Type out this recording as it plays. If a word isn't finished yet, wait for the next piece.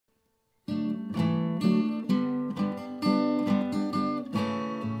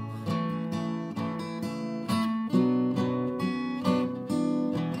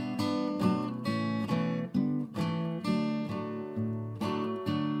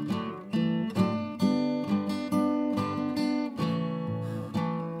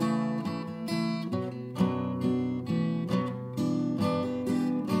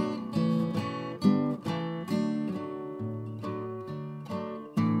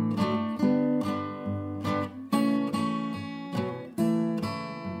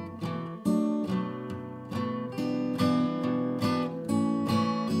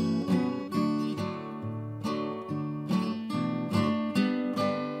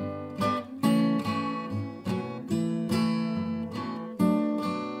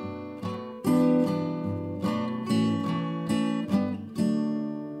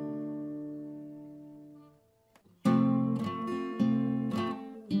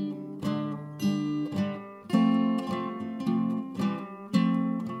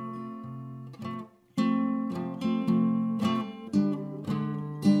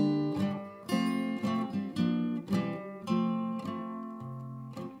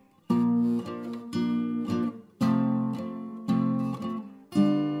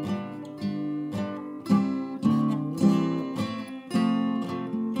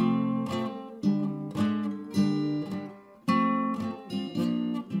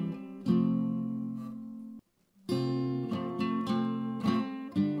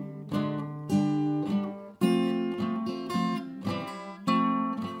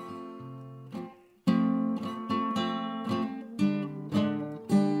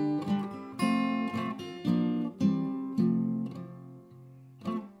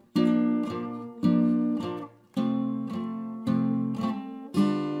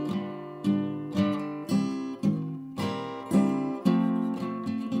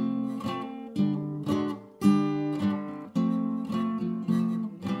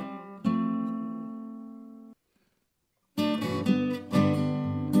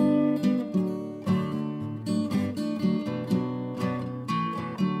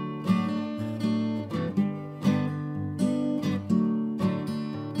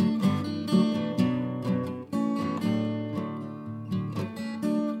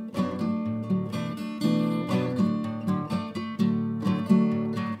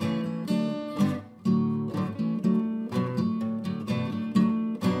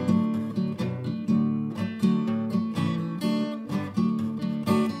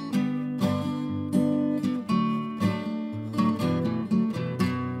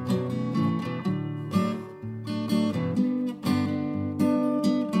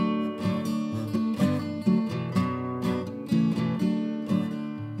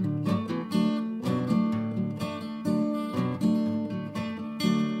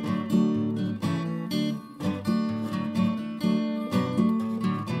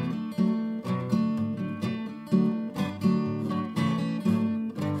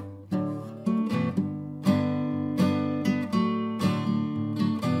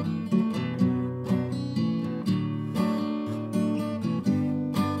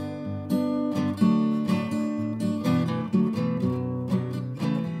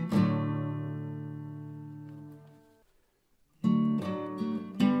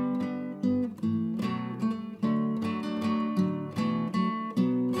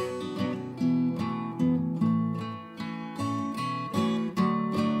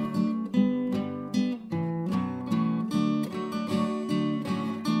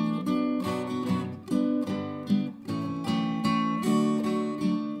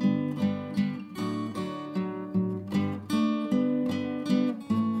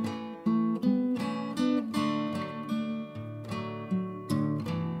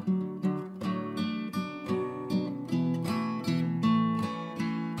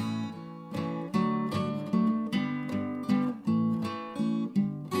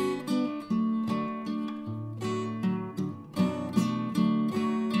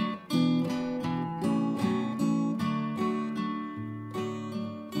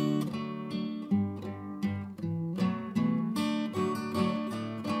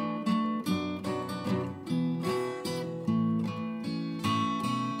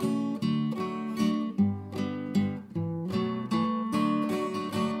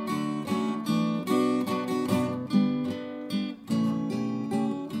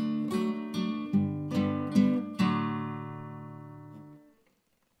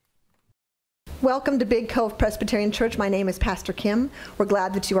Welcome to Big Cove Presbyterian Church. My name is Pastor Kim. We're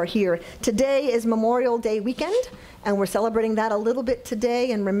glad that you are here. Today is Memorial Day weekend, and we're celebrating that a little bit today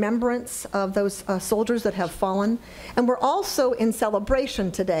in remembrance of those soldiers that have fallen. And we're also in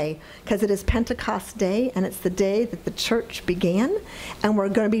celebration today because it is Pentecost Day, and it's the day that the church began. And we're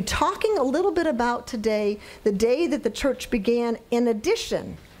going to be talking a little bit about today, the day that the church began, in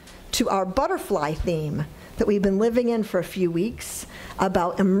addition to our butterfly theme that we've been living in for a few weeks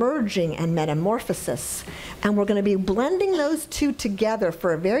about emerging and metamorphosis. And we're going to be blending those two together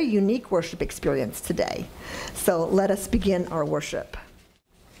for a very unique worship experience today. So let us begin our worship.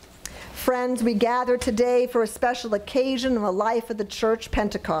 Friends, we gather today for a special occasion in the life of the church,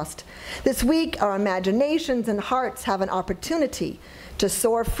 Pentecost. This week, our imaginations and hearts have an opportunity to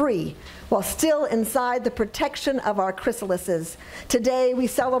soar free while still inside the protection of our chrysalises. Today, we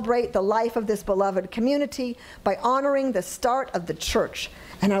celebrate the life of this beloved community by honoring the start of the church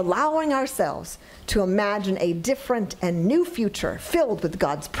and allowing ourselves to imagine a different and new future filled with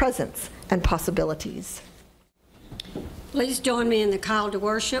God's presence and possibilities. Please join me in the call to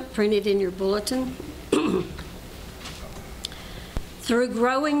worship printed in your bulletin. Through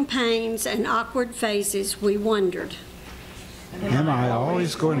growing pains and awkward phases, we wondered, am I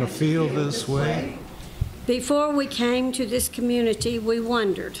always going to feel this way? Before we came to this community, we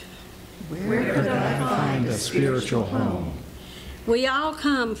wondered, where could I find a spiritual home? We all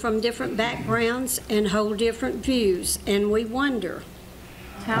come from different backgrounds and hold different views, and we wonder,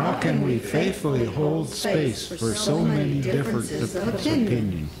 how can we faithfully hold space for so many differences of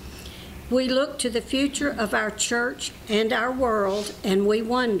opinion? We look to the future of our church and our world, and we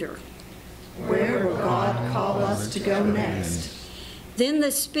wonder, where will God call us to go next? Then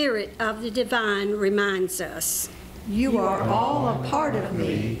the Spirit of the Divine reminds us, you are all a part of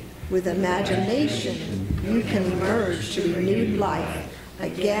me. With imagination, you can emerge to renewed life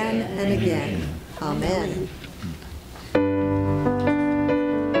again and again. Amen.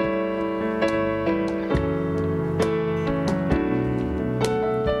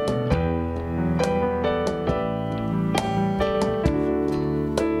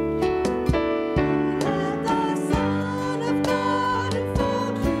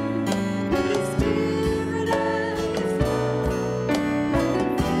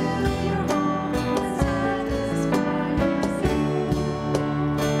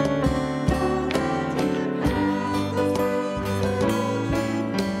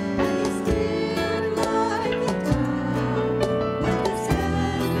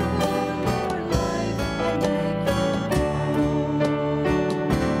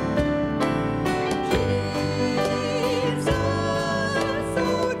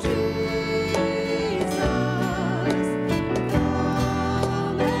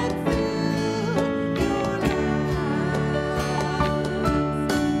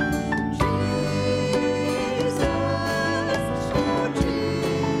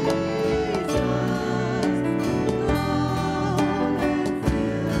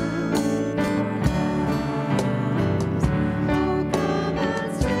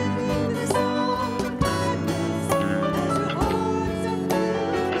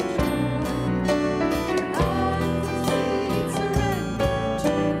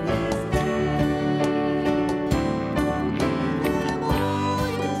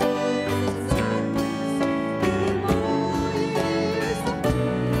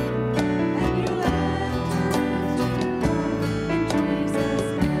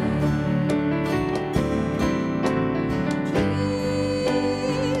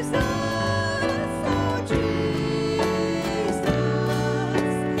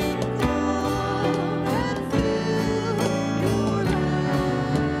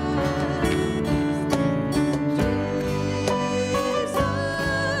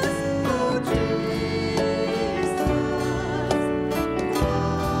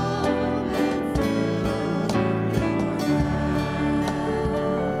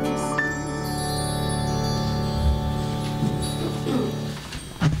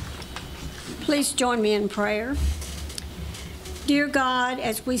 Please join me in prayer. Dear God,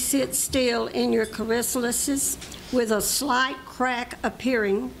 as we sit still in your chrysalises with a slight crack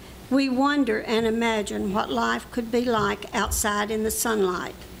appearing, we wonder and imagine what life could be like outside in the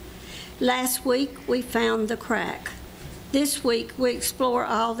sunlight. Last week, we found the crack. This week, we explore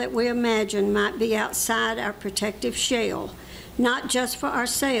all that we imagine might be outside our protective shell, not just for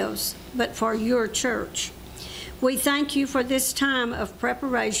ourselves, but for your church. We thank you for this time of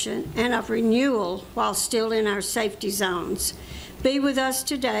preparation and of renewal while still in our safety zones. Be with us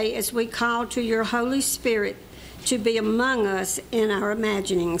today as we call to your Holy Spirit to be among us in our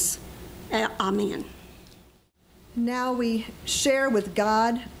imaginings. Amen. Now we share with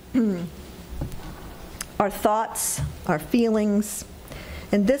God our thoughts, our feelings.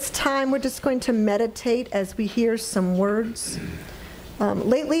 And this time we're just going to meditate as we hear some words.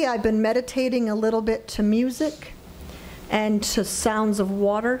 Lately I've been meditating a little bit to music and to sounds of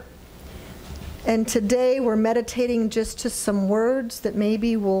water. And today we're meditating just to some words that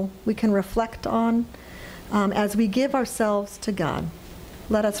maybe we can reflect on as we give ourselves to God.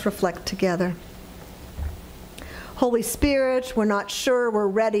 Let us reflect together. Holy Spirit, we're not sure we're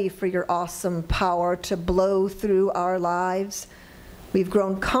ready for your awesome power to blow through our lives. We've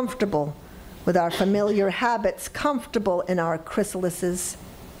grown comfortable with our familiar habits, comfortable in our chrysalises.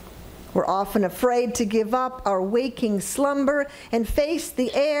 We're often afraid to give up our waking slumber and face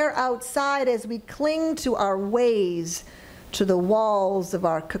the air outside as we cling to our ways, to the walls of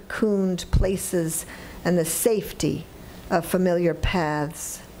our cocooned places and the safety of familiar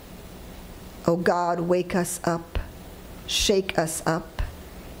paths. Oh God, wake us up, shake us up,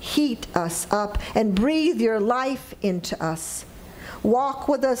 heat us up, and breathe your life into us. Walk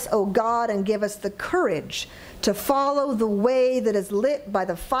with us, O God, and give us the courage to follow the way that is lit by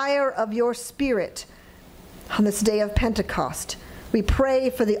the fire of your Spirit. On this day of Pentecost, we pray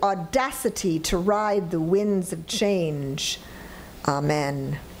for the audacity to ride the winds of change.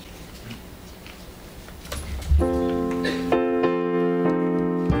 Amen.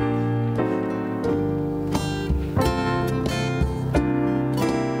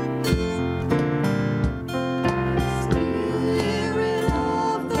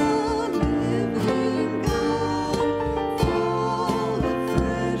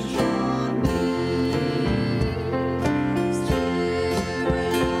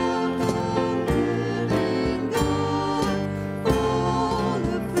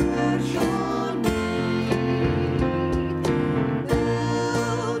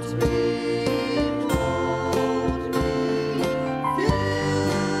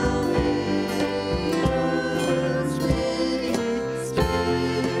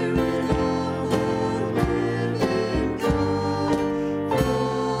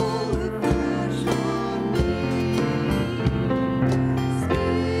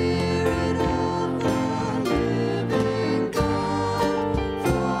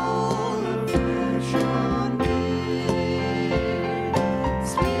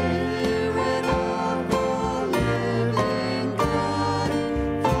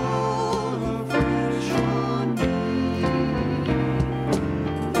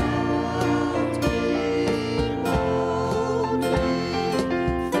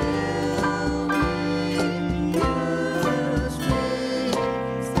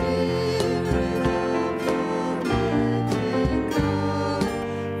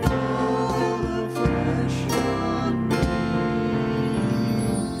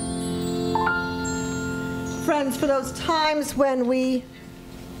 For those times when we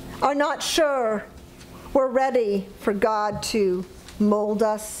are not sure we're ready for God to mold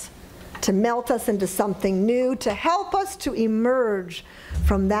us, to melt us into something new, to help us to emerge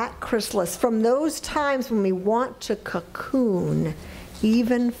from that chrysalis, from those times when we want to cocoon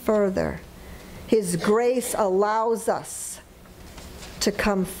even further. His grace allows us to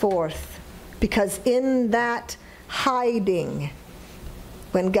come forth, because in that hiding,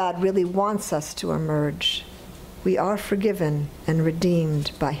 when God really wants us to emerge, we are forgiven and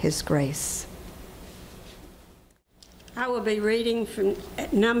redeemed by his grace. I will be reading from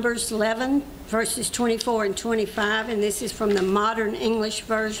Numbers 11, verses 24 and 25, and this is from the Modern English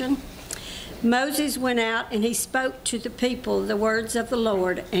Version. Moses went out and he spoke to the people the words of the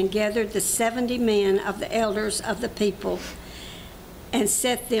Lord, and gathered the 70 men of the elders of the people and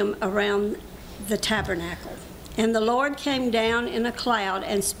set them around the tabernacle. And the Lord came down in a cloud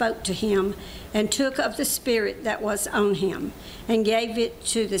and spoke to him, and took of the Spirit that was on him, and gave it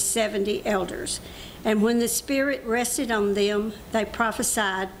to the 70 elders. And when the Spirit rested on them, they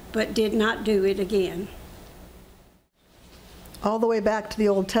prophesied, but did not do it again. All the way back to the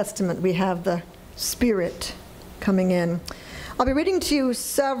Old Testament, we have the Spirit coming in. I'll be reading to you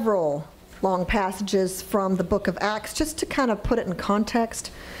several long passages from the book of Acts, just to kind of put it in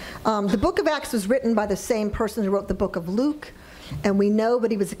context. The book of Acts was written by the same person who wrote the book of Luke, and we know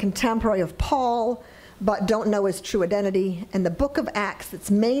that he was a contemporary of Paul, but don't know his true identity. And the book of Acts, its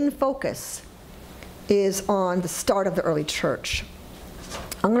main focus is on the start of the early church.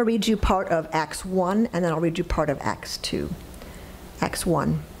 I'm going to read you part of Acts 1, and then I'll read you part of Acts 2. Acts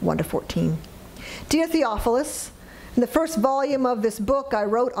 1, 1 to 14. Dear Theophilus, in the first volume of this book, I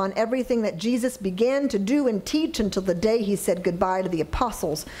wrote on everything that Jesus began to do and teach until the day he said goodbye to the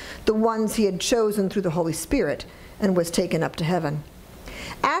apostles, the ones he had chosen through the Holy Spirit, and was taken up to heaven.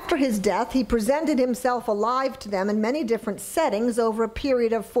 After his death, he presented himself alive to them in many different settings over a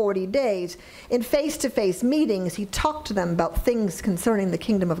period of 40 days. In face-to-face meetings, he talked to them about things concerning the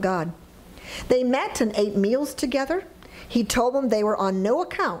kingdom of God. They met and ate meals together. He told them they were on no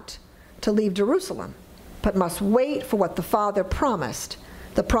account to leave Jerusalem, but must wait for what the Father promised.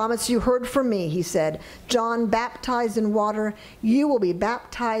 The promise you heard from me, he said. John baptized in water. You will be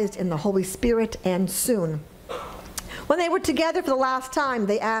baptized in the Holy Spirit, and soon. When they were together for the last time,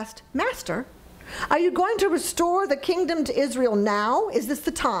 they asked, Master, are you going to restore the kingdom to Israel now? Is this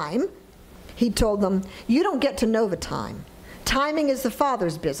the time? He told them, you don't get to know the time. Timing is the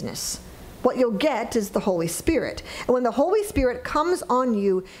Father's business. What you'll get is the Holy Spirit. And when the Holy Spirit comes on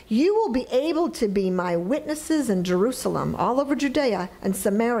you, you will be able to be my witnesses in Jerusalem, all over Judea and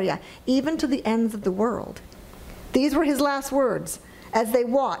Samaria, even to the ends of the world. These were his last words. As they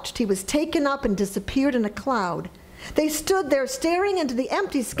watched, he was taken up and disappeared in a cloud. They stood there staring into the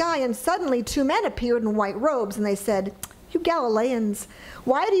empty sky, and suddenly 2 men appeared in white robes, and they said, you Galileans,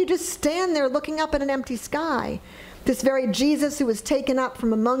 why do you just stand there looking up at an empty sky? This very Jesus who was taken up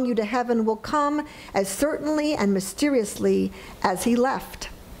from among you to heaven will come as certainly and mysteriously as he left.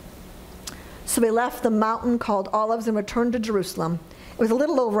 So they left the mountain called Olives and returned to Jerusalem. It was a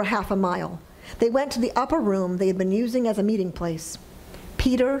little over half a mile. They went to the upper room they had been using as a meeting place.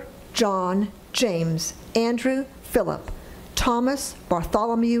 Peter, John, James, Andrew, Philip, Thomas,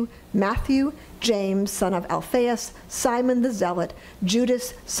 Bartholomew, Matthew, James, son of Alphaeus, Simon the Zealot,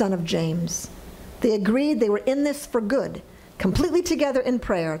 Judas, son of James. They agreed they were in this for good, completely together in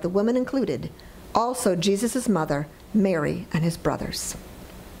prayer, the women included, also Jesus' mother, Mary, and his brothers.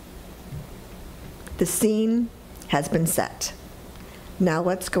 The scene has been set. Now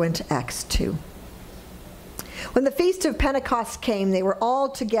let's go into Acts 2. When the Feast of Pentecost came, they were all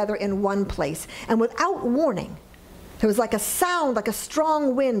together in one place, and without warning, there was like a sound, like a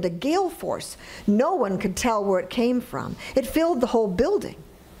strong wind, a gale force. No one could tell where it came from. It filled the whole building.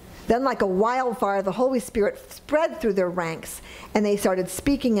 Then like a wildfire, the Holy Spirit spread through their ranks, and they started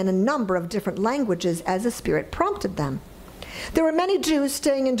speaking in a number of different languages as the Spirit prompted them. There were many Jews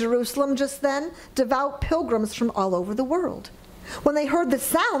staying in Jerusalem just then, devout pilgrims from all over the world. When they heard the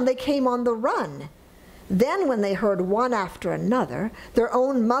sound, they came on the run. Then when they heard one after another, their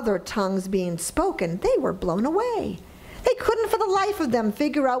own mother tongues being spoken, they were blown away. They couldn't for the life of them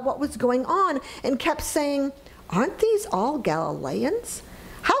figure out what was going on and kept saying, aren't these all Galileans?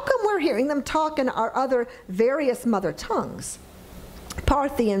 How come we're hearing them talk in our other various mother tongues?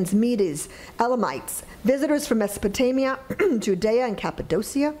 Parthians, Medes, Elamites, visitors from Mesopotamia, Judea and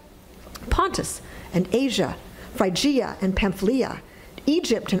Cappadocia, Pontus and Asia, Phrygia and Pamphylia,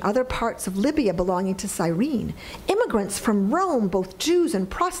 Egypt and other parts of Libya belonging to Cyrene, immigrants from Rome, both Jews and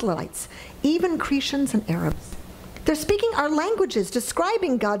proselytes, even Cretans and Arabs. They're speaking our languages,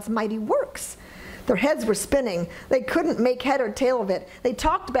 describing God's mighty works. Their heads were spinning. They couldn't make head or tail of it. They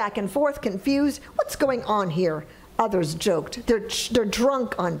talked back and forth, confused. What's going on here? Others joked. They're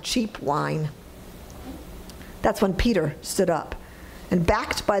drunk on cheap wine. That's when Peter stood up and,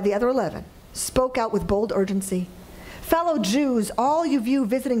 backed by the other 11, spoke out with bold urgency. Fellow Jews, all of you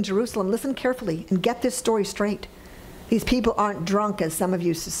visiting Jerusalem, listen carefully and get this story straight. These people aren't drunk as some of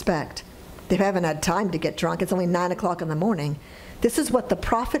you suspect. They haven't had time to get drunk. It's only 9 o'clock in the morning. This is what the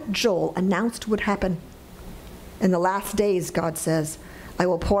prophet Joel announced would happen. In the last days, God says, I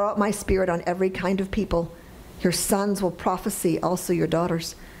will pour out my spirit on every kind of people. Your sons will prophesy, also your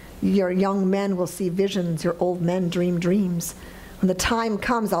daughters. Your young men will see visions, your old men dream dreams. When the time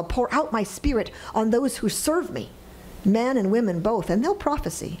comes, I'll pour out my spirit on those who serve me, men and women both, and they'll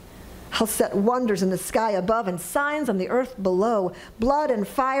prophesy. I'll set wonders in the sky above and signs on the earth below, blood and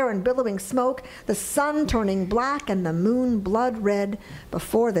fire and billowing smoke, the sun turning black and the moon blood red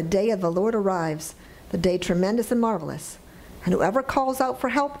before the day of the Lord arrives, the day tremendous and marvelous. And whoever calls out for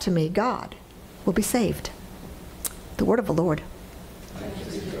help to me, God, will be saved. The word of the Lord.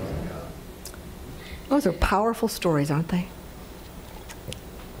 Those are powerful stories, aren't they?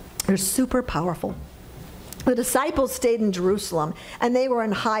 They're super powerful. The disciples stayed in Jerusalem, and they were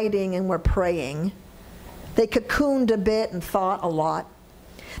in hiding and were praying. They cocooned a bit and thought a lot.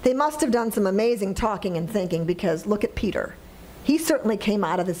 They must have done some amazing talking and thinking, because look at Peter. He certainly came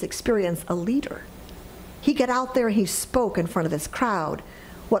out of this experience a leader. He got out there and he spoke in front of this crowd,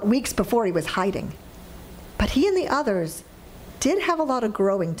 what weeks before he was hiding. But he and the others did have a lot of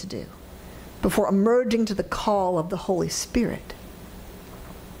growing to do before emerging to the call of the Holy Spirit.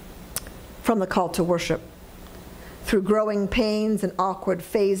 From the call to worship, through growing pains and awkward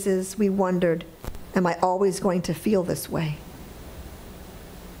phases, we wondered, am I always going to feel this way?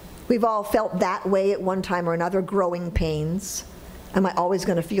 We've all felt that way at one time or another, growing pains, Am I always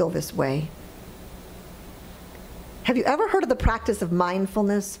going to feel this way? Have you ever heard of the practice of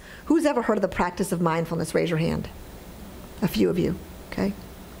mindfulness? Who's ever heard of the practice of mindfulness? Raise your hand. A few of you, okay?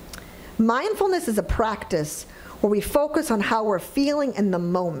 Mindfulness is a practice where we focus on how we're feeling in the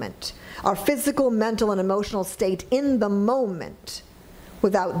moment, our physical, mental, and emotional state in the moment,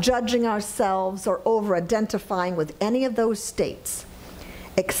 without judging ourselves or over-identifying with any of those states.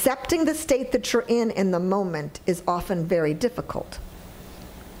 Accepting the state that you're in the moment is often very difficult.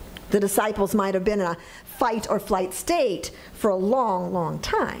 The disciples might have been in a fight or flight state for a long, long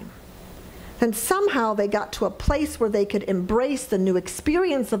time. Then somehow they got to a place where they could embrace the new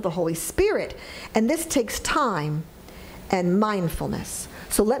experience of the Holy Spirit. And this takes time and mindfulness.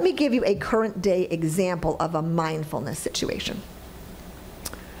 So let me give you a current day example of a mindfulness situation.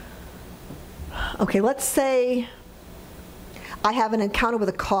 Okay, let's say I have an encounter with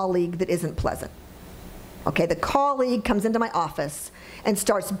a colleague that isn't pleasant. Okay, the colleague comes into my office and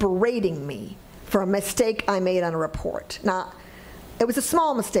starts berating me for a mistake I made on a report. Now, it was a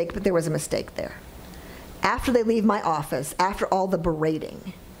small mistake, but there was a mistake there. After they leave my office, after all the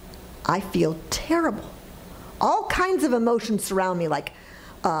berating, I feel terrible. All kinds of emotions surround me, like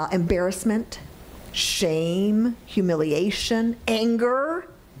embarrassment, shame, humiliation, anger,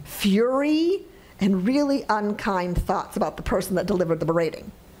 fury, and really unkind thoughts about the person that delivered the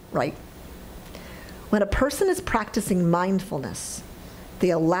berating, right? When a person is practicing mindfulness,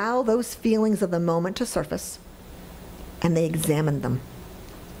 they allow those feelings of the moment to surface, and they examine them.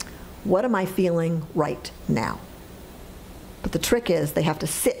 What am I feeling right now? But the trick is they have to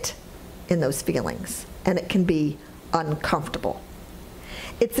sit in those feelings, and it can be uncomfortable.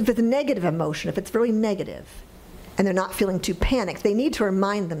 If it's a negative emotion, if it's very negative, and they're not feeling too panicked, they need to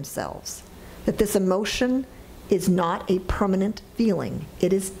remind themselves that this emotion is not a permanent feeling.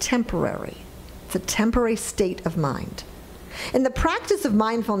 It is temporary. It's a temporary state of mind. In the practice of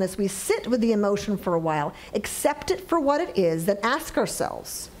mindfulness, we sit with the emotion for a while, accept it for what it is, then ask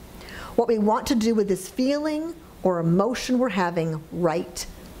ourselves what we want to do with this feeling or emotion we're having right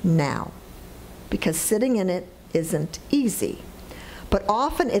now. Because sitting in it isn't easy. But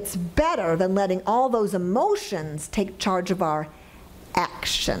often it's better than letting all those emotions take charge of our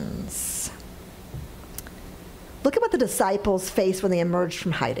actions. Look at what the disciples faced when they emerged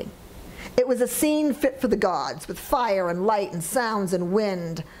from hiding. It was a scene fit for the gods, with fire and light and sounds and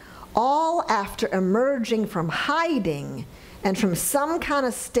wind, all after emerging from hiding and from some kind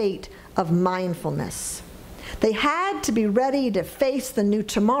of state of mindfulness. They had to be ready to face the new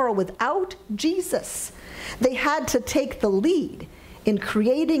tomorrow without Jesus. They had to take the lead in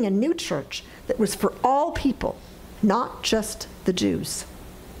creating a new church that was for all people, not just the Jews.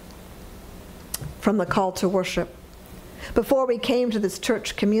 From the call to worship. Before we came to this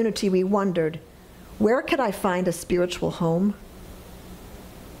church community, we wondered, where could I find a spiritual home?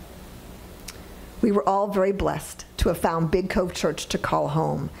 We were all very blessed to have found Big Cove Church to call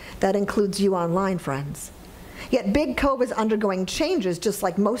home. That includes you online, friends. Yet Big Cove is undergoing changes just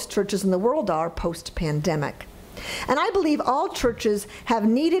like most churches in the world are post-pandemic. And I believe all churches have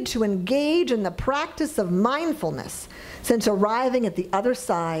needed to engage in the practice of mindfulness since arriving at the other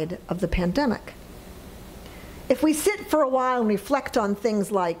side of the pandemic. If we sit for a while and reflect on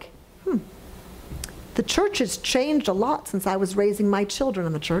things like, the church has changed a lot since I was raising my children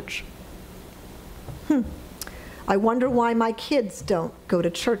in the church. I wonder why my kids don't go to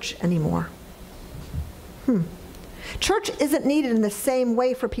church anymore. Church isn't needed in the same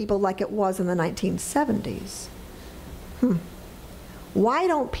way for people like it was in the 1970s. Why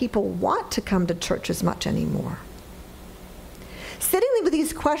don't people want to come to church as much anymore? Sitting with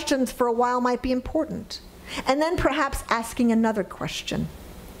these questions for a while might be important. And then perhaps asking another question.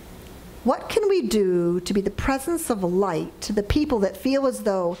 What can we do to be the presence of light to the people that feel as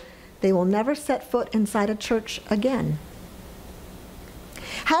though they will never set foot inside a church again?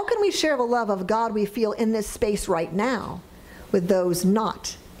 How can we share the love of God we feel in this space right now with those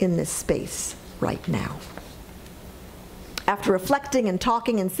not in this space right now? After reflecting and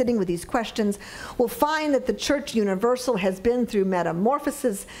talking and sitting with these questions, we'll find that the Church Universal has been through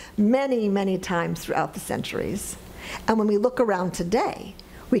metamorphosis many, many times throughout the centuries. And when we look around today,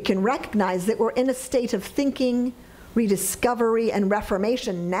 we can recognize that we're in a state of thinking, rediscovery, and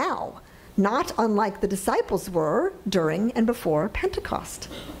reformation now, not unlike the disciples were during and before Pentecost.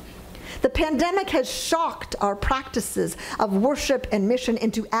 The pandemic has shocked our practices of worship and mission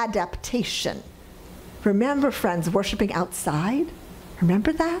into adaptation. Remember, friends, worshiping outside?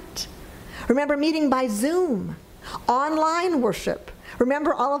 Remember that? Remember meeting by Zoom, online worship.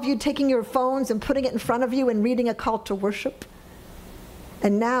 Remember all of you taking your phones and putting it in front of you and reading a call to worship?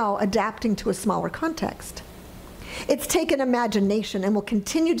 And now adapting to a smaller context. It's taken imagination and will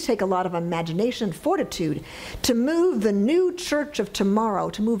continue to take a lot of imagination and fortitude to move the new church of tomorrow,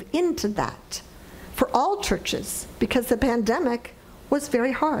 to move into that for all churches, because the pandemic was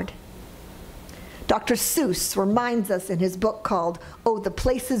very hard. Dr. Seuss reminds us in his book called Oh, the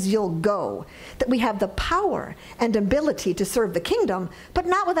Places You'll Go, that we have the power and ability to serve the kingdom, but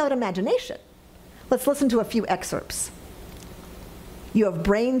not without imagination. Let's listen to a few excerpts. You have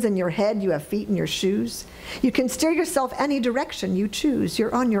brains in your head, you have feet in your shoes. You can steer yourself any direction you choose.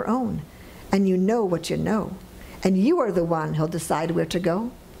 You're on your own, and you know what you know. And you are the one who'll decide where to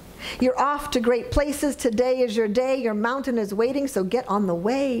go. You're off to great places. Today is your day. Your mountain is waiting, so get on the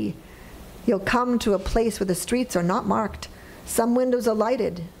way. You'll come to a place where the streets are not marked. Some windows are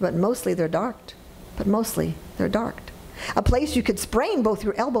lighted, but mostly they're dark. A place you could sprain both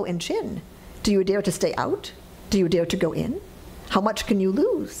your elbow and chin. Do you dare to stay out? Do you dare to go in? How much can you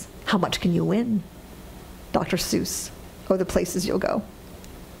lose? How much can you win? Dr. Seuss, Oh, the Places You'll Go.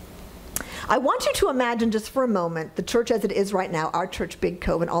 I want you to imagine just for a moment the church as it is right now, our church, Big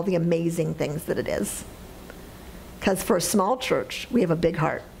Cove, and all the amazing things that it is. Because for a small church, we have a big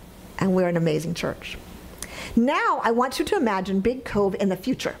heart, and we're an amazing church. Now, I want you to imagine Big Cove in the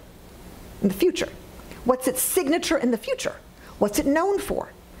future. In the future. What's its signature in the future? What's it known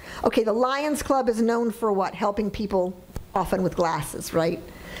for? Okay, the Lions Club is known for what? Helping people often with glasses, right?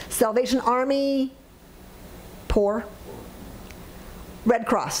 Salvation Army, poor. Red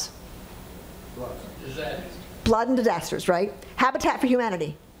Cross. Blood and disasters, right? Habitat for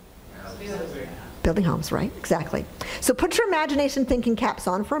Humanity. Building homes, right? Exactly. So put your imagination thinking caps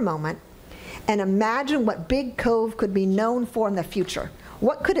on for a moment and imagine what Big Cove could be known for in the future.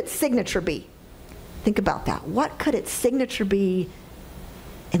 What could its signature be? Think about that. What could its signature be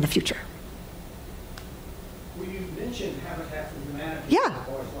in the future? Well, you mentioned Habitat for Humanity. Yeah.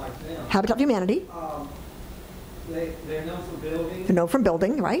 Like them. Habitat for Humanity. They're known for building. They're known for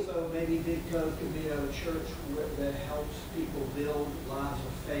building, right? So maybe Big Cove could be a church that helps people build lives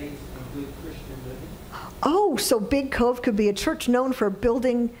of faith and good Christian living. Oh, so Big Cove could be a church known for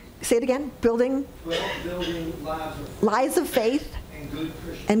building, say it again, building lives of faith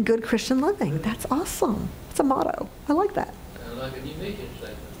and good Christian living. That's awesome. It's a motto. I like that. Sounds like a new mission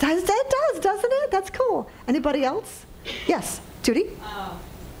statement. It does, doesn't it? That's cool. Anybody else? Yes, Judy?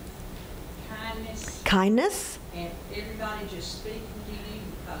 Kindness. And everybody just speaking to you,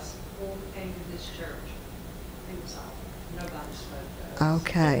 because before we came to this church, it was all, nobody spoke to us.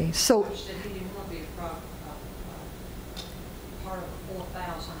 Okay, so Coach said he didn't want to be a part of a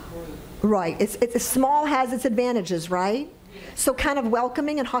 4,000 group. right, it's small has its advantages, right? Yes. So kind of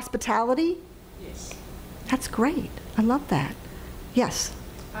welcoming and hospitality. Yes. That's great. I love that. Yes.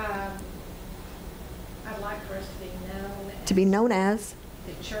 I'd like for us To be known as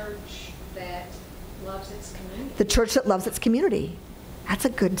the church that loves its community. the church that loves its community. That's a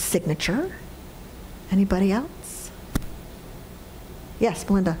good signature. Anybody else? Yes,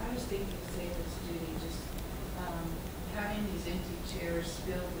 Melinda. I was thinking the same as Judy, just having these empty chairs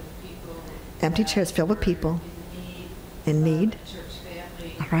filled with people. Empty chairs filled with people In need. in need. Church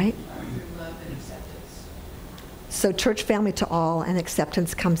family. All right. Through love and acceptance. So church family to all, and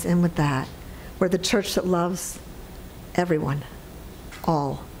acceptance comes in with that. We're the church that loves everyone,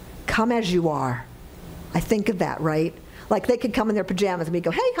 all. Come as you are. I think of that, right? Like they could come in their pajamas and we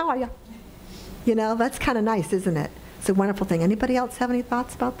go, hey, how are you? You know, that's kind of nice, isn't it? It's a wonderful thing. Anybody else have any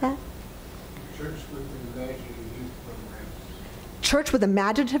thoughts about that? Church with imaginative youth programs. Church with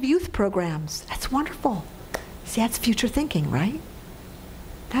imaginative youth programs. That's wonderful. See, that's future thinking, right?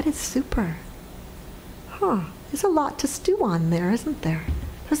 That is super. Huh. There's a lot to stew on there, isn't there?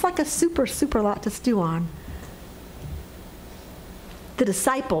 There's like a super, super lot to stew on. The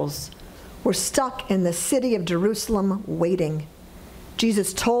disciples were stuck in the city of Jerusalem waiting.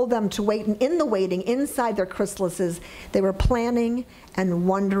 Jesus told them to wait, and in the waiting, inside their chrysalises, they were planning and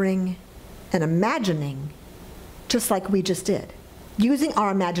wondering and imagining, just like we just did. Using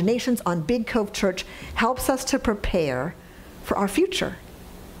our imaginations on Big Cove Church helps us to prepare for our future.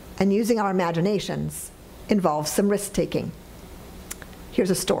 And using our imaginations involves some risk-taking. Here's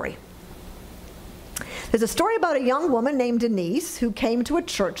a story. There's a story about a young woman named Denise who came to a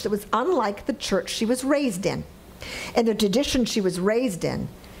church that was unlike the church she was raised in. In the tradition she was raised in,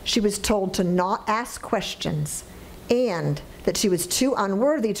 she was told to not ask questions and that she was too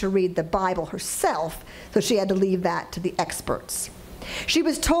unworthy to read the Bible herself, so she had to leave that to the experts. She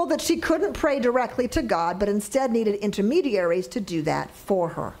was told that she couldn't pray directly to God, but instead needed intermediaries to do that for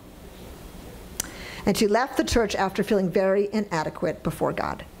her. And she left the church after feeling very inadequate before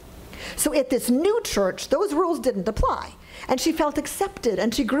God. So at this new church, those rules didn't apply. And she felt accepted,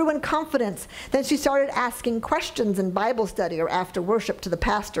 and she grew in confidence. Then she started asking questions in Bible study or after worship to the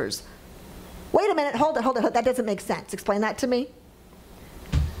pastors. Wait a minute, hold it, that doesn't make sense. Explain that to me.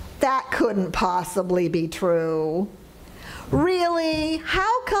 That couldn't possibly be true. Really?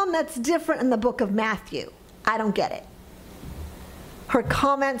 How come that's different in the book of Matthew? I don't get it. Her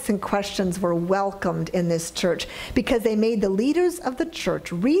comments and questions were welcomed in this church because they made the leaders of the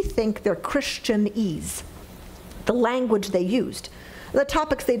church rethink their Christianese, the language they used, the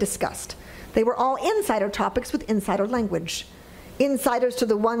topics they discussed. They were all insider topics with insider language. Insiders to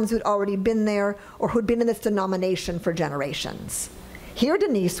the ones who'd already been there or who'd been in this denomination for generations. Here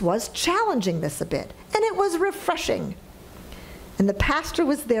Denise was challenging this a bit, and it was refreshing. And the pastor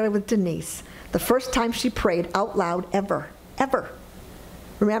was there with Denise the first time she prayed out loud ever.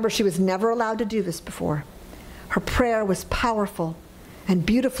 Remember, she was never allowed to do this before. Her prayer was powerful and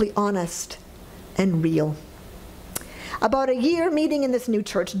beautifully honest and real. About a year meeting in this new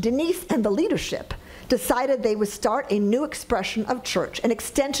church, Denise and the leadership decided they would start a new expression of church, an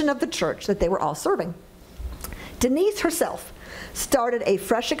extension of the church that they were all serving. Denise herself started a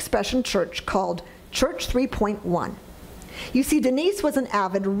fresh expression church called Church 3.1. You see, Denise was an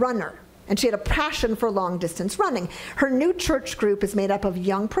avid runner, and she had a passion for long-distance running. Her new church group is made up of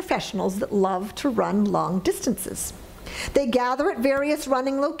young professionals that love to run long distances. They gather at various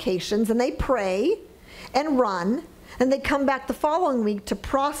running locations, and they pray and run, and they come back the following week to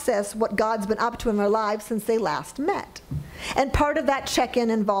process what God's been up to in their lives since they last met. And part of that check-in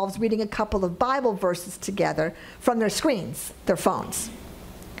involves reading a couple of Bible verses together from their screens, their phones.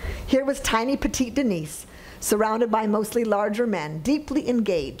 Here was tiny petite Denise, surrounded by mostly larger men, deeply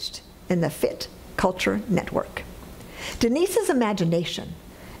engaged in the Fit Culture Network. Denise's imagination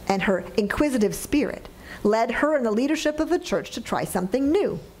and her inquisitive spirit led her and the leadership of the church to try something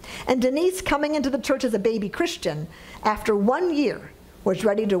new. And Denise, coming into the church as a baby Christian, after 1 year, was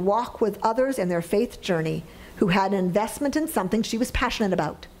ready to walk with others in their faith journey who had an investment in something she was passionate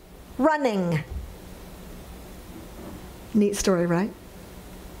about: running. Neat story, right?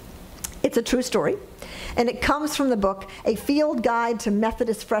 It's a true story, and it comes from the book A Field Guide to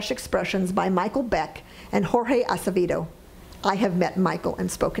Methodist Fresh Expressions by Michael Beck and Jorge Acevedo. I have met Michael and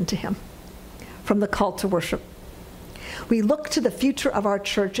spoken to him. From the Call to Worship. We look to the future of our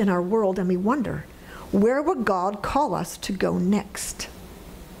church and our world, and we wonder, where would God call us to go next?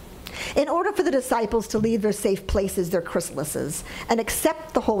 In order for the disciples to leave their safe places, their chrysalises, and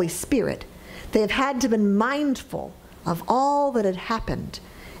accept the Holy Spirit, they have had to be mindful of all that had happened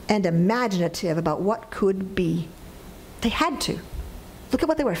and imaginative about what could be. They had to. Look at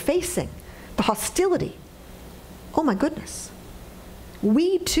what they were facing, the hostility. Oh my goodness.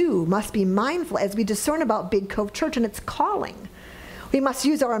 We too must be mindful as we discern about Big Cove Church and its calling. We must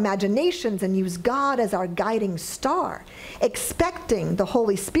use our imaginations and use God as our guiding star, expecting the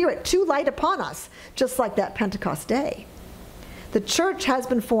Holy Spirit to light upon us, just like that Pentecost day. The church has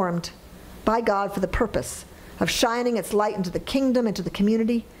been formed by God for the purpose of shining its light into the kingdom, into the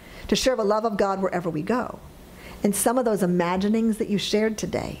community, to share the love of God wherever we go. And some of those imaginings that you shared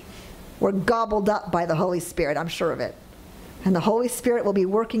today were gobbled up by the Holy Spirit, I'm sure of it. And the Holy Spirit will be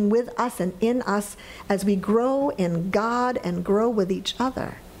working with us and in us as we grow in God and grow with each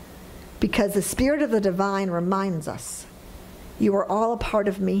other. Because the Spirit of the divine reminds us, you are all a part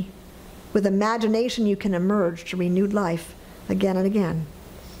of me. With imagination you can emerge to renewed life again and again.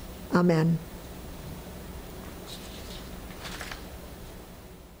 Amen.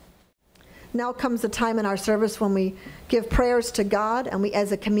 Now comes the time in our service when we give prayers to God, and we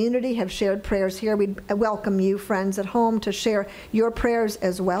as a community have shared prayers here. We welcome you, friends at home, to share your prayers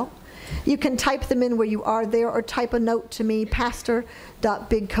as well. You can type them in where you are there, or type a note to me,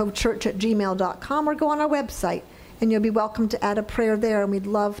 pastor.bigcovechurch@gmail.com, or go on our website, and you'll be welcome to add a prayer there, and we'd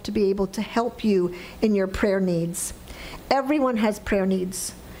love to be able to help you in your prayer needs. Everyone has prayer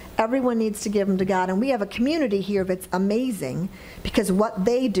needs. Everyone needs to give them to God. And we have a community here that's amazing, because what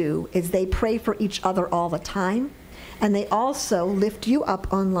they do is they pray for each other all the time. And they also lift you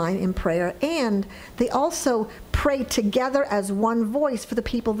up online in prayer. And they also pray together as one voice for the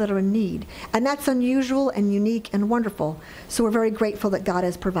people that are in need. And that's unusual and unique and wonderful. So we're very grateful that God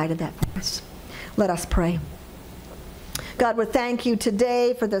has provided that for us. Let us pray. God, we thank you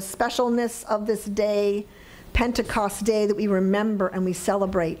today for the specialness of this day, Pentecost Day, that we remember and we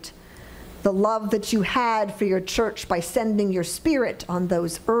celebrate the love that you had for your church by sending your Spirit on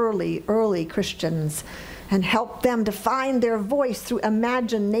those early Christians, and help them to find their voice through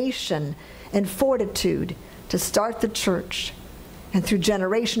imagination and fortitude to start the church. And through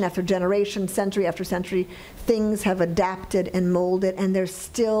generation after generation, century after century, things have adapted and molded, and they're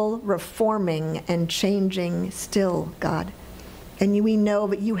still reforming and changing still, God. And we know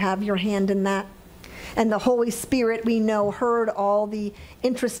that you have your hand in that. And the Holy Spirit, we know, heard all the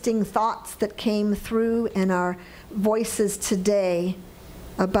interesting thoughts that came through in our voices today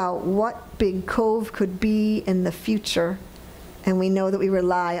about what Big Cove could be in the future. And we know that we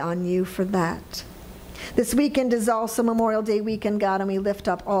rely on you for that. This weekend is also Memorial Day weekend, God, and we lift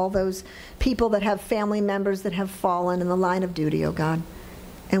up all those people that have family members that have fallen in the line of duty, oh God.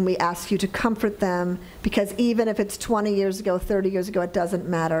 And we ask you to comfort them, because even if it's 20 years ago, 30 years ago, it doesn't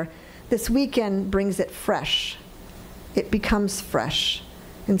matter. This weekend brings it fresh. It becomes fresh.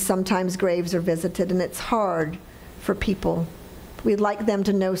 And sometimes graves are visited, and it's hard for people. We'd like them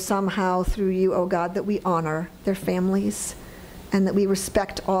to know somehow through you, oh God, that we honor their families and that we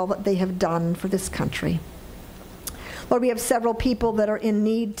respect all that they have done for this country. Lord, we have several people that are in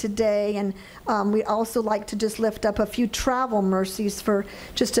need today, and we also like to just lift up a few travel mercies for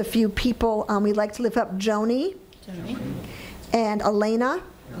just a few people. We'd like to lift up Joni. And Elena.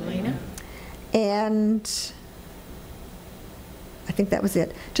 And I think that was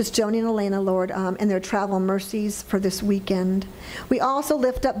it. Just Joni and Elena, Lord, and their travel mercies for this weekend. We also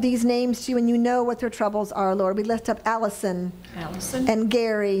lift up these names to you, and you know what their troubles are, Lord. We lift up Allison. And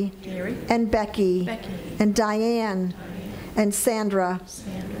Gary. And Becky. And Diane. And Sandra.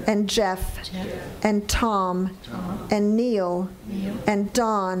 And Jeff. And Tom. And Neil. And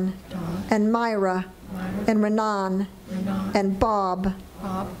Dawn. And Myra. And Renan. And Bob.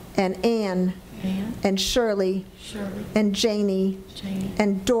 And Ann. And Shirley. And Janie.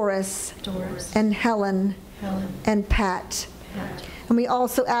 And Doris. And Helen. And Pat. And we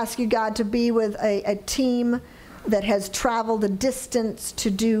also ask you, God, to be with a team that has traveled a distance to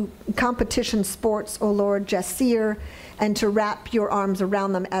do competition sports, oh Lord, Jasir, and to wrap your arms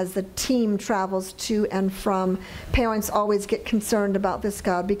around them as the team travels to and from. Parents always get concerned about this,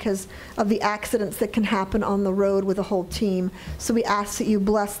 God, because of the accidents that can happen on the road with a whole team. So we ask that you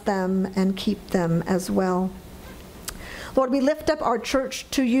bless them and keep them as well. Lord, we lift up our church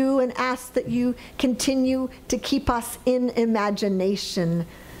to you and ask that you continue to keep us in imagination,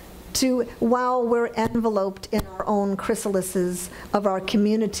 while we're enveloped in our own chrysalises of our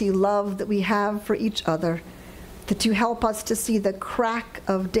community love that we have for each other, that you help us to see the crack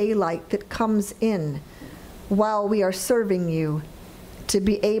of daylight that comes in while we are serving you, to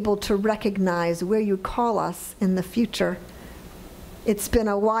be able to recognize where you call us in the future. It's been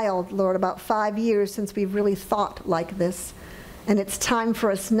a while, Lord, about 5 years since we've really thought like this, and it's time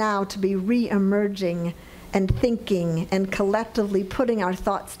for us now to be re-emerging and thinking and collectively putting our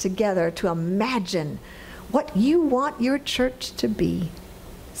thoughts together to imagine what you want your church to be.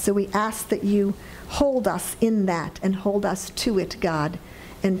 So we ask that you hold us in that and hold us to it, God,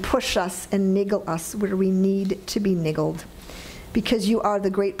 and push us and niggle us where we need to be niggled. Because you are the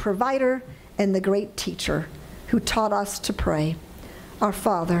great provider and the great teacher who taught us to pray. Our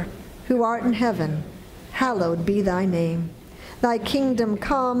Father, who art in heaven, hallowed be thy name. Thy kingdom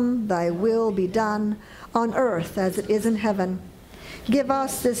come, thy will be done, on earth as it is in heaven. Give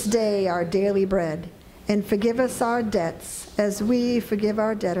us this day our daily bread, and forgive us our debts as we forgive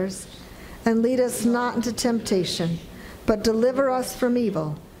our debtors. And lead us not into temptation, but deliver us from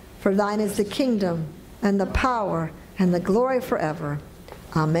evil. For thine is the kingdom, and the power, and the glory forever.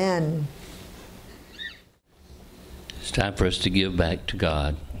 Amen. It's time for us to give back to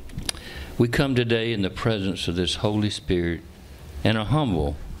God. We come today in the presence of this Holy Spirit and are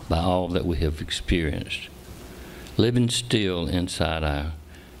humbled by all that we have experienced. Living still inside our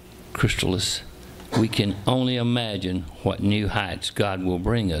chrysalis, we can only imagine what new heights God will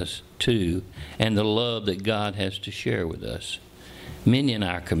bring us to and the love that God has to share with us. Many in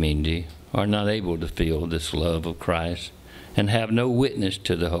our community are not able to feel this love of Christ and have no witness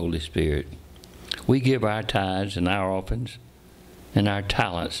to the Holy Spirit. We give our tithes and our offerings and our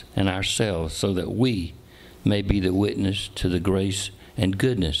talents and ourselves so that we may be the witness to the grace and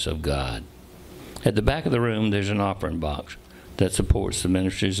goodness of God. At the back of the room, there's an offering box that supports the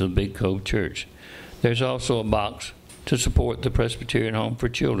ministries of Big Cove Church. There's also a box to support the Presbyterian Home for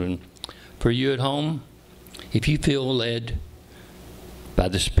Children. For you at home, if you feel led by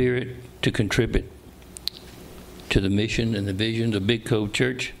the Spirit to contribute to the mission and the visions of Big Cove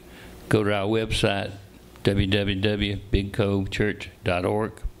Church, go to our website,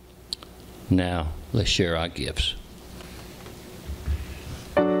 www.bigcovechurch.org. Now, let's share our gifts.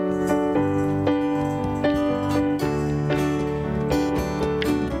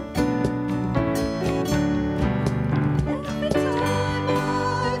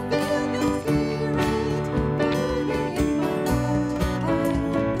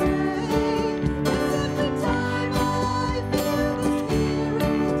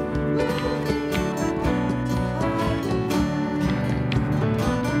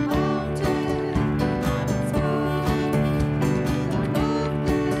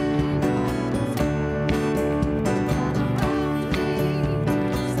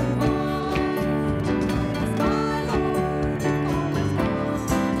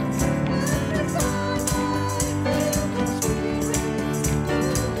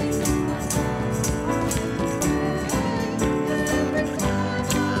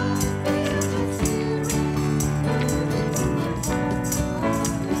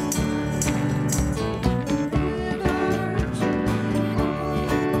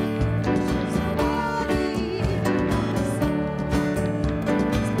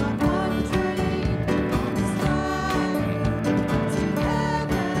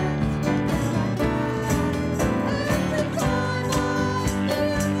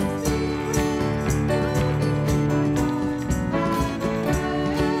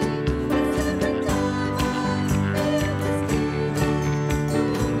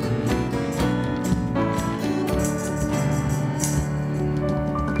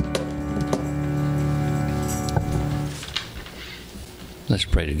 Let's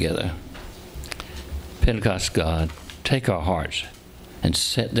pray together. Pentecost God, take our hearts and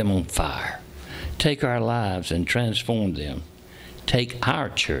set them on fire. Take our lives and transform them. Take our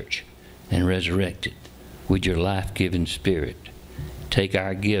church and resurrect it with your life-giving Spirit. Take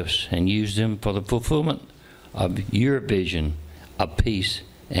our gifts and use them for the fulfillment of your vision of peace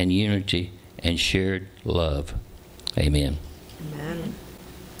and unity and shared love. Amen. Amen.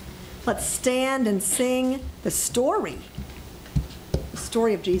 Let's stand and sing the story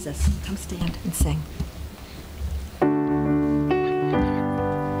of Jesus. Come stand and sing.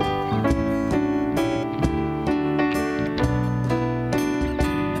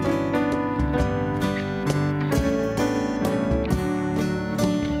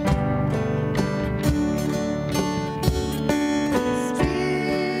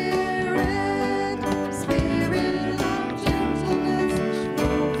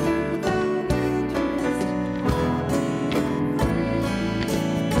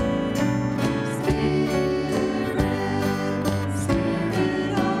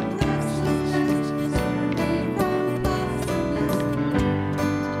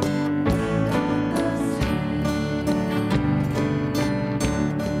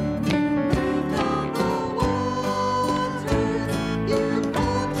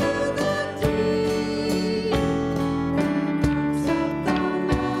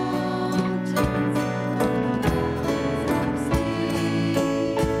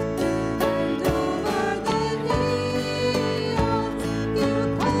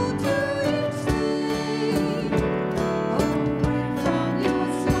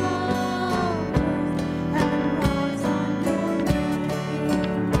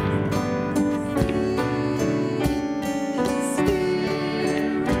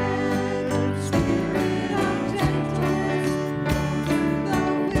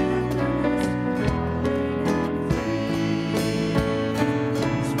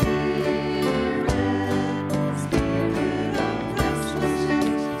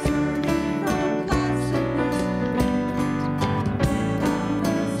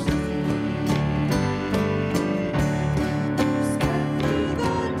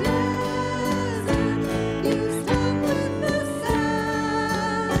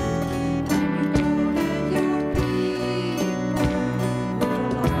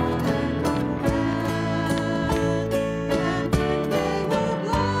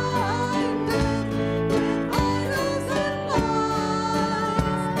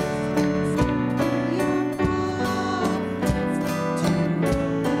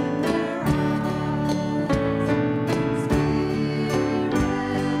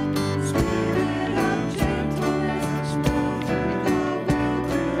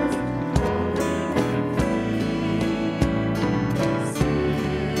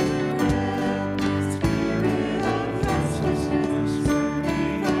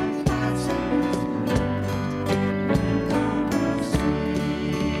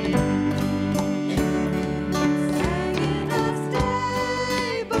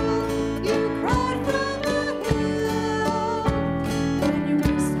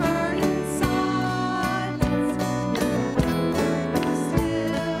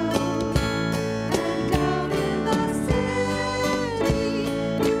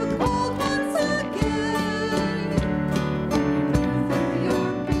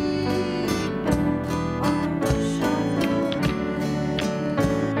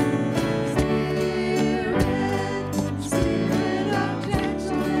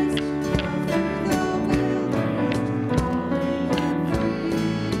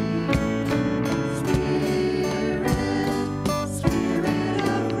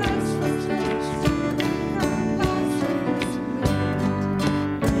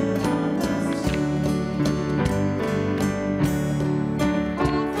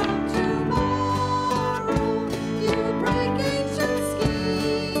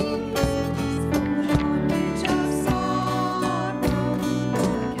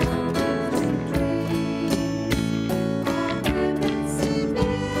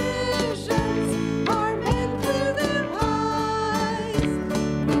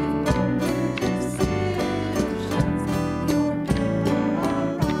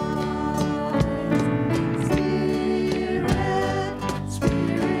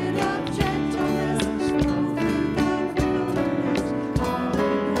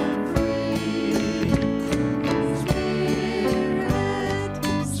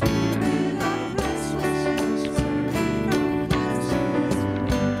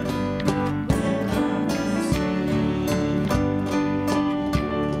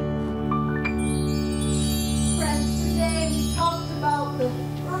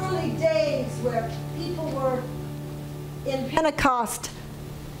 Pentecost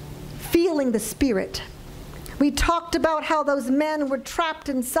feeling the Spirit. We talked about how those men were trapped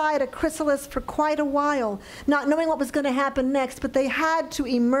inside a chrysalis for quite a while, not knowing what was going to happen next, but they had to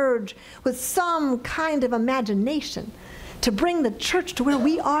emerge with some kind of imagination to bring the church to where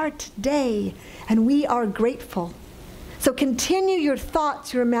we are today, and we are grateful. So continue your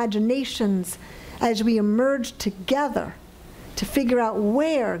thoughts, your imaginations, as we emerge together to figure out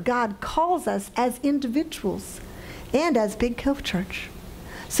where God calls us as individuals and as Big Cove Church.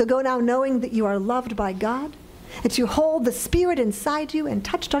 So go now knowing that you are loved by God, that you hold the Spirit inside you and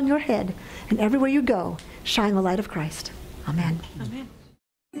touched on your head, and everywhere you go, shine the light of Christ. Amen. Amen.